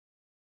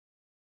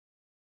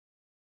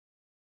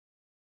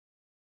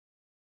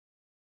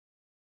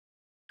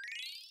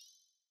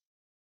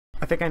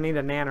I think I need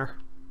a nanner.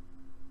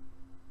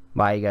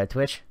 Why, you got a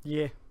Twitch?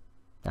 Yeah.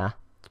 Ah.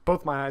 It's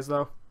both my eyes,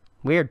 though.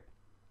 Weird.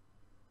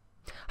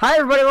 Hi,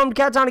 everybody. Welcome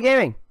to Catatonic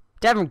Gaming.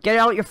 Devon, get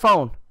out your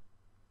phone.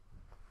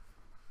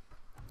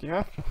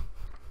 Yeah?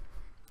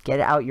 Get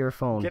out your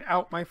phone. Get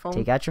out my phone.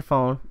 Take out your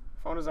phone.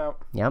 Phone is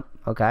out. Yep.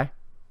 Okay.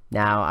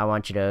 Now, I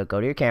want you to go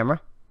to your camera.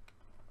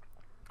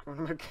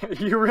 Are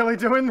you really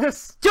doing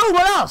this? Dude,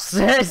 what else?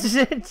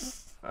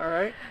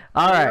 Alright.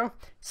 Alright.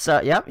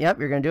 So, yep.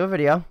 You're going to do a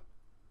video.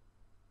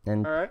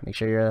 And Alright. make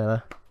sure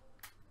you're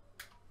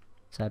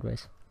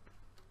sideways.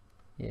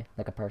 Yeah,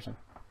 like a person.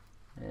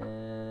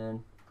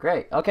 And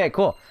great. Okay,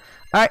 cool.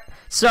 Alright.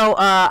 So,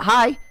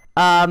 hi.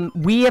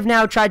 We have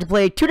now tried to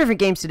play 2 different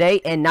games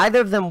today, and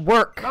neither of them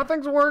work.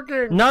 Nothing's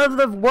working. None of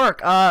them work.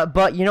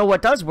 But you know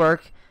what does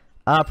work?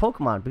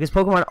 Pokemon. Because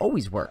Pokemon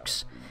always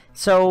works.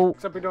 So,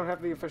 except we don't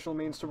have the official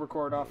means to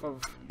record off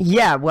of.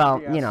 yeah, well,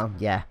 PS. you know,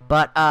 yeah.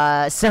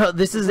 But, so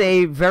this is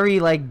a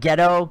very, like,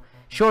 ghetto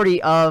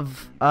shorty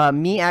of,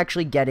 me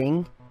actually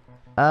getting,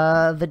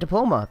 the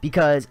diploma.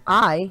 Because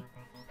I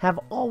have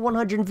all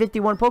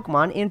 151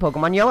 Pokemon in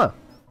Pokemon Yellow.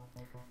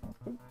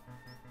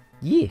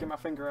 Yeah. Get my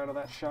finger out of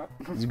that shot.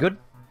 It's good?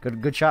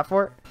 Good shot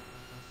for it?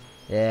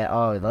 Yeah,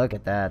 oh, look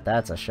at that.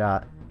 That's a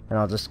shot. And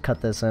I'll just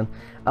cut this in.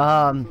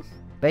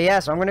 But yeah,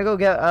 so I'm gonna go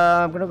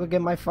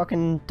get my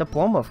fucking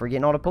diploma for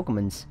getting all the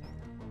Pokemons.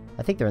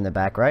 I think they're in the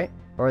back, right?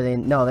 Or are they?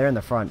 No, they're in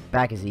the front.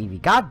 Back is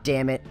Eevee. God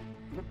damn it!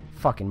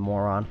 Fucking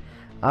moron.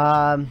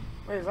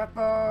 Wait, is that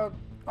the?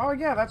 Oh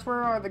yeah, that's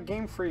where the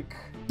Game Freak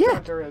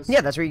printer is. Yeah,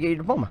 that's where you get your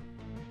diploma.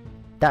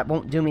 That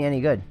won't do me any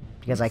good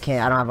because I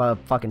don't have a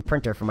fucking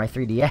printer for my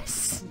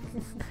 3DS.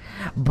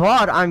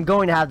 But I'm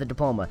going to have the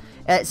diploma.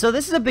 So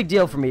this is a big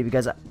deal for me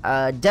because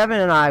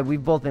Devon and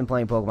we've both been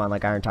playing Pokemon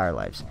like our entire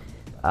lives.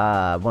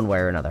 One way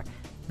or another.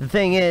 The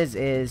thing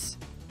is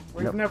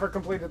we've never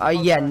completed the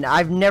yeah,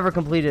 I've never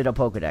completed a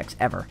Pokedex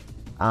ever.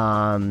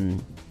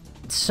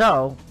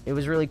 So it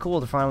was really cool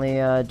to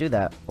finally do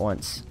that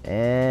once.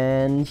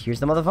 And here's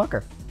the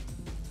motherfucker.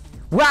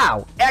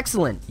 Wow,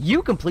 excellent.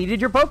 You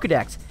completed your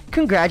Pokedex.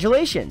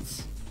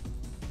 Congratulations.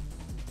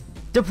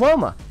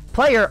 Diploma.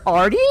 Player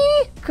Artie?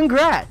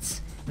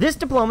 Congrats. This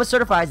diploma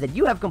certifies that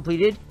you have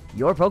completed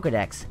your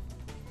Pokedex.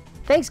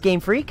 Thanks, Game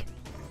Freak.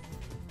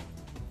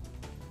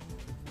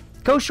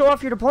 Go show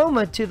off your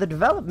diploma to the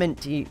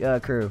development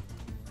crew.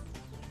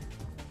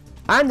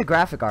 I'm the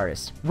graphic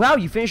artist. Wow,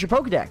 you finished your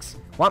Pokedex.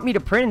 Want me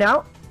to print it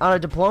out on a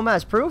diploma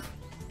as proof?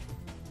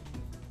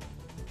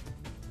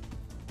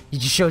 He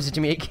just shows it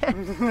to me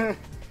again.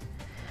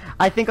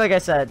 I think, like I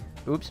said,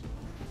 oops.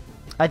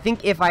 I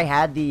think if I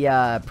had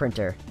the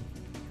printer,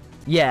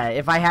 yeah,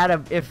 if I had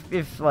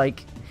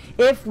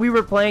if we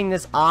were playing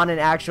this on an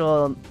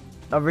actual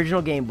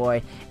original Game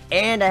Boy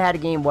and I had a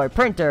Game Boy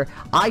printer,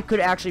 I could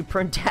actually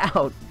print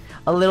out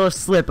a little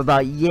slip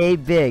about yay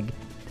big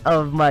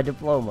of my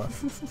diploma.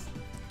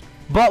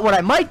 But what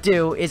I might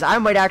do is I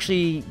might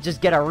actually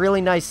just get a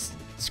really nice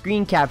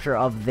screen capture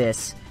of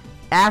this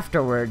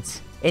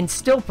afterwards and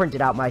still print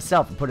it out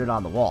myself and put it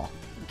on the wall.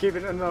 Keep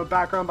it in the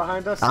background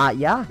behind us?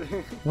 Yeah.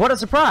 What a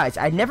surprise.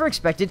 I never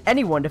expected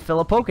anyone to fill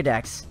a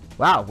Pokedex.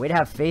 Wow, way to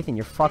have faith in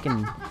your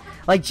fucking...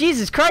 Like,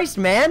 Jesus Christ,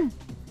 man!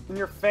 And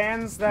your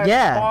fans that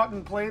bought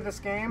and play this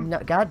game? No,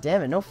 God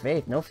damn it, no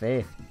faith, no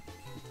faith.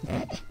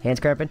 Hands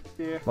cramping?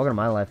 Yeah. Welcome to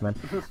my life, man.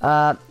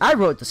 I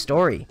wrote the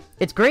story.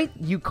 It's great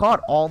you caught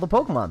all the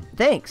Pokemon.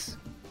 Thanks.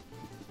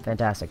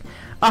 Fantastic.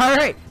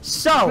 Alright,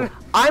 so,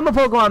 I'm a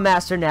Pokemon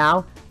Master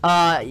now.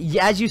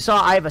 As you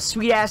saw, I have a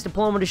sweet-ass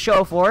diploma to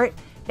show for it.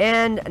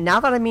 And now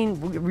that, I mean,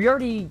 we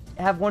already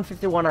have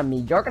 151 on me.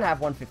 You're going to have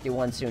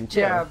 151 soon, too.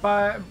 Yeah,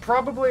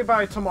 probably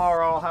by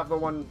tomorrow I'll have the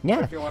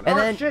 151. And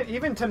then, shit,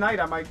 even tonight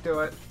I might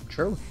do it.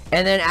 True.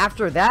 And then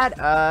after that,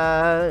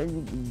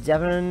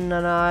 Devon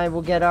and I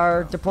will get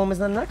our diplomas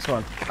in the next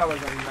one. I was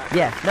in that.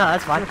 Yeah, no,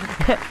 that's fine.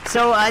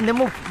 So, and then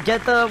we'll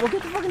get the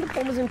fucking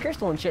diplomas in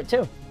Crystal and shit,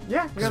 too.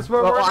 Yeah, because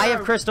I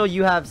have Crystal,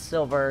 you have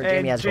Silver,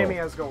 Jamie has Gold. Jamie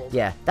has Gold.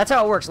 Yeah, that's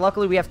how it works.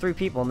 Luckily, we have 3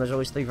 people, and there's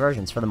always 3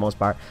 versions for the most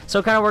part. So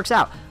it kind of works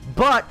out.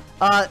 But,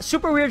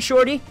 super weird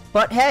shorty,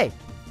 but hey,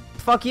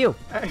 fuck you.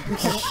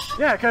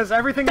 Yeah, because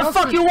everything else...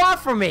 The fuck you want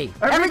from me?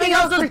 Everything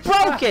else is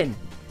broken!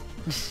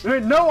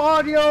 No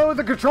audio,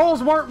 the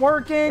controls weren't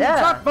working,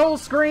 it's not full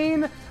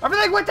screen,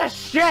 everything went to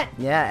shit!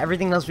 Yeah,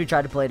 everything else we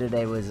tried to play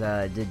today was,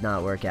 did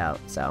not work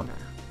out, so...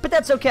 But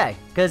that's okay,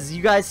 because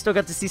you guys still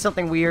got to see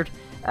something weird,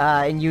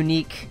 and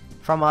unique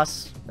from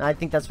us. I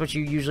think that's what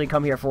you usually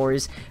come here for.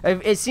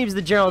 It seems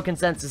the general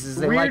consensus is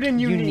they weird like and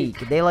unique.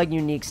 They like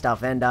unique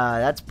stuff, and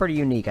that's pretty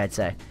unique, I'd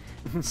say.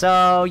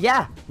 So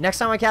yeah, next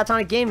time on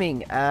Catatonic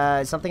Gaming,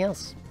 something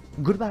else.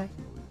 Goodbye.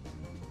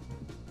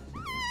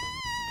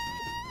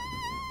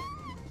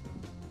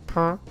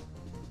 Huh?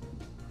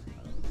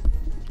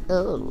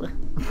 Oh.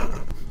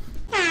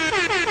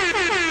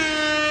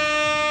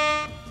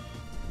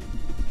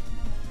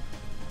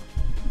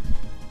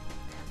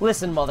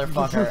 Listen,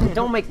 motherfucker,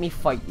 don't make me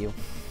fight you.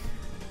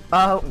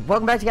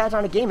 Welcome back to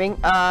Catatonic Gaming.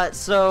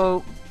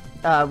 So,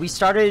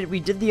 we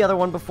did the other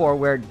one before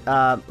where,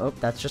 oh,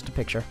 that's just a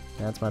picture.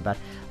 That's my bad.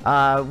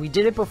 We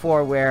did it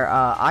before where,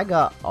 I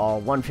got all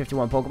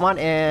 151 Pokemon,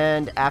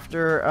 and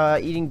after,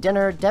 eating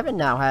dinner, Devon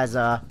now has,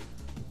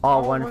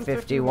 all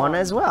 151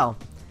 as well.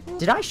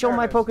 Did I show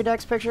my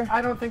Pokedex picture?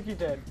 I don't think you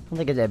did. I don't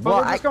think I did. But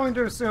Well, we're just going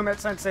to assume it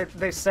since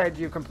they said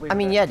you completed I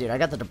mean, it. yeah, dude, I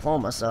got the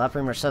diploma, so that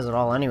pretty much says it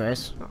all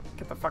anyways. Oh,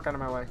 get the fuck out of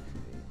my way.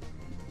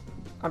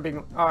 I'm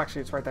being... Oh,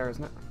 actually, it's right there,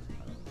 isn't it?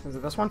 Is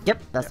it this one?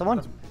 Yep, that's the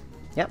one.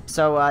 Yep,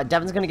 so,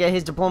 Devon's gonna get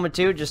his diploma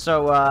too, just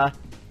so,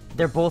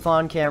 they're both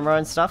on camera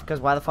and stuff, because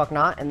why the fuck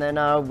not? And then,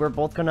 we're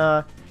both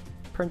gonna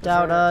print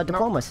out,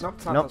 diplomas.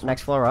 Nope,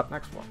 next floor up.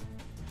 Next floor.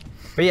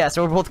 But yeah,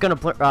 so we're both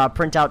gonna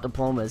print out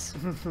diplomas.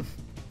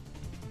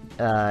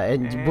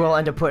 And we'll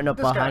end up putting up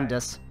behind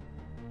us.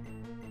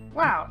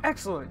 Wow,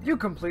 excellent. You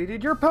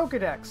completed your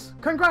Pokedex.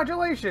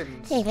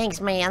 Congratulations. Hey,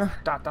 thanks, man. ...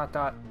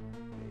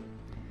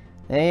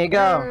 There you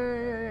go.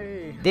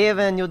 Yay.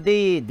 Devon, you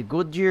did.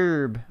 Good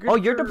job. Oh,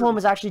 your diploma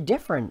is actually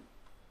different.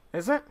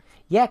 Is it?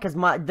 Yeah, because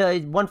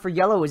the one for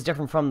yellow is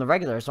different from the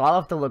regular, so I'll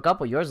have to look up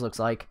what yours looks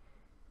like.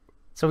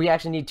 So we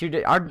actually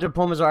need our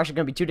diplomas are actually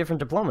going to be two different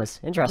diplomas.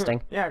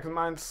 Interesting. Yeah, because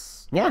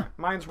mine's... Yeah.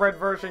 Mine's red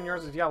version,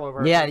 yours is yellow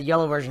version. Yeah, the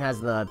yellow version has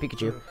the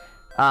Pikachu.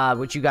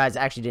 Which you guys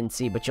actually didn't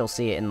see, but you'll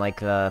see it in, like,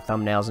 the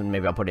thumbnails, and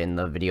maybe I'll put it in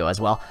the video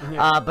as well.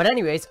 Yeah. But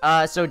anyways,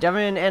 so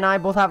Devon and I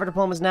both have our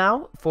diplomas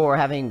now for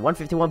having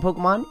 151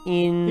 Pokemon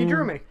in... He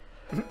drew me.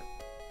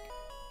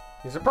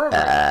 He's a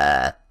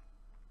pervert.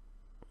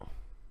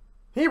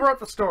 He wrote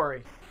the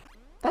story.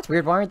 That's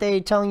weird. Why aren't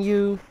they telling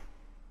you...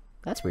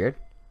 That's weird.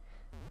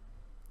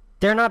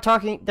 They're not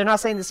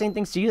saying the same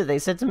things to you that they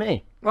said to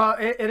me. Well,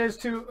 it is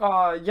too,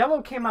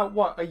 Yellow came out,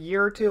 what, a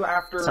year or two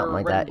after something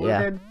like Red that, and Blue yeah.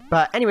 did?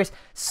 But anyways,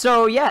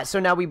 so yeah, so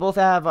now we both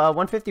have,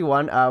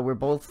 151, we're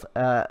both,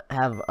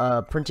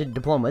 have, printed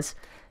diplomas.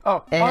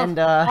 Oh, and,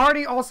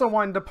 Artie also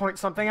wanted to point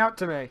something out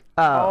to me.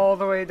 All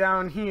the way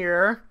down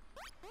here.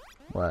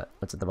 What?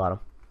 What's at the bottom?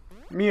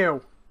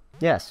 Mew.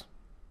 Yes.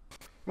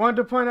 Wanted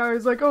to point out,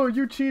 he's like, oh,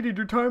 you cheated,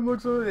 your time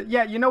looks...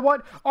 Yeah, you know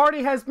what?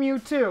 Artie has Mew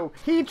too.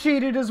 He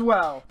cheated as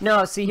well.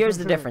 No, see, here's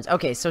the difference.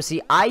 Okay, so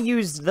see, I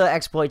used the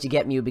exploit to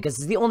get Mew because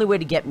it's the only way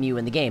to get Mew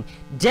in the game.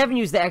 Devon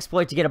used the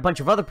exploit to get a bunch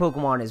of other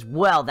Pokemon as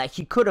well that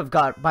he could have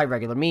got by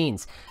regular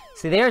means.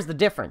 See, there's the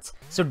difference.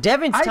 So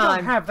Devon's time... I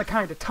don't have the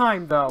kind of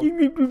time, though.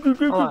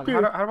 Hold on,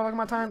 how do I look at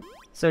my time?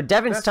 So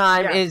Devon's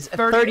time is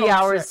 30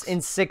 hours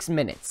and 6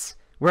 minutes.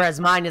 Whereas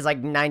mine is like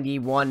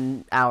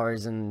 91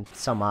 hours and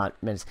some odd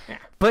minutes. Yeah.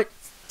 But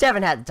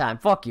Devon had the time.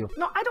 Fuck you.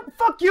 No, I don't.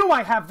 Fuck you,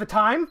 I have the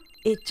time.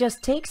 It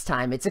just takes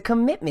time. It's a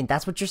commitment.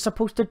 That's what you're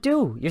supposed to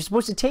do. You're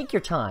supposed to take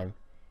your time.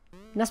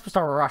 You're not supposed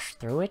to rush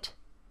through it.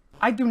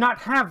 I do not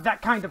have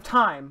that kind of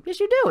time. Yes,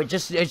 you do.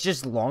 It's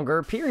just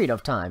longer period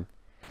of time.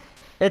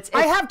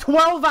 I have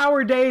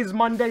 12-hour days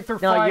Monday through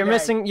Friday.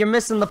 No, you're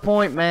missing the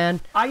point,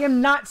 man. I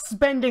am not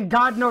spending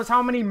God knows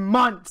how many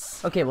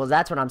months. Okay, well,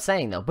 that's what I'm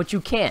saying, though. But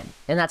you can.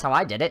 And that's how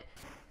I did it.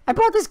 I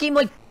bought this game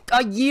like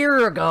a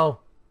year ago.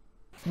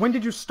 When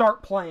did you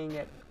start playing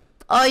it?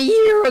 A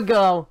year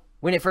ago.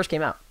 When it first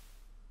came out.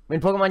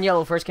 When Pokemon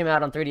Yellow first came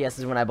out on 3DS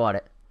is when I bought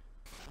it.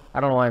 I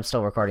don't know why I'm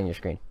still recording your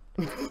screen.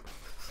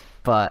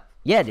 But,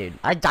 yeah, dude.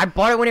 I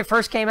bought it when it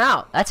first came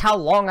out. That's how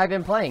long I've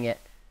been playing it.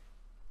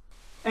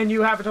 And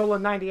you have a total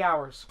of 90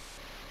 hours.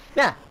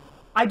 Yeah.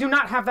 I do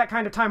not have that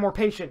kind of time or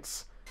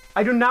patience.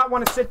 I do not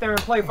want to sit there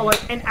and play for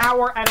like an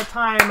hour at a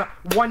time,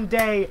 one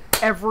day,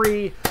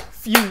 every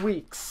few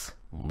weeks.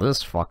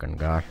 This fucking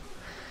guy.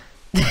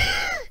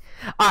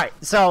 Alright,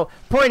 so,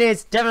 point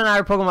is, Devon and I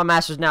are Pokemon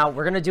Masters now.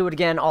 We're going to do it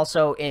again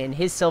also in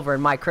his Silver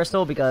and my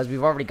Crystal because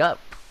we've already got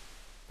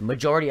the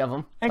majority of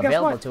them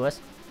available to us.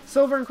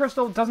 Silver and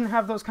Crystal doesn't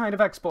have those kind of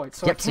exploits.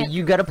 So yep, so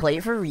you got to play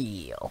it for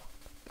real.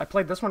 I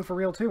played this one for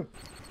real too.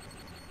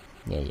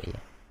 Yeah.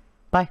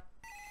 Bye.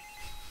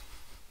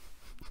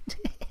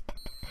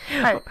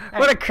 Hey,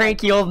 what a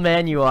cranky old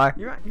man you are.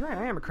 You're right,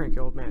 I am a cranky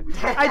old man.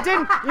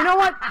 You know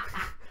what?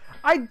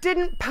 I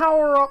didn't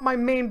power up my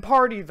main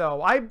party,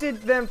 though. I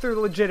did them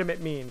through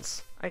legitimate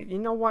means. You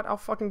know what? I'll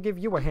fucking give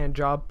you a hand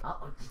job.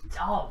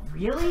 Oh,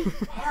 really?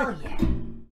 Hell yeah.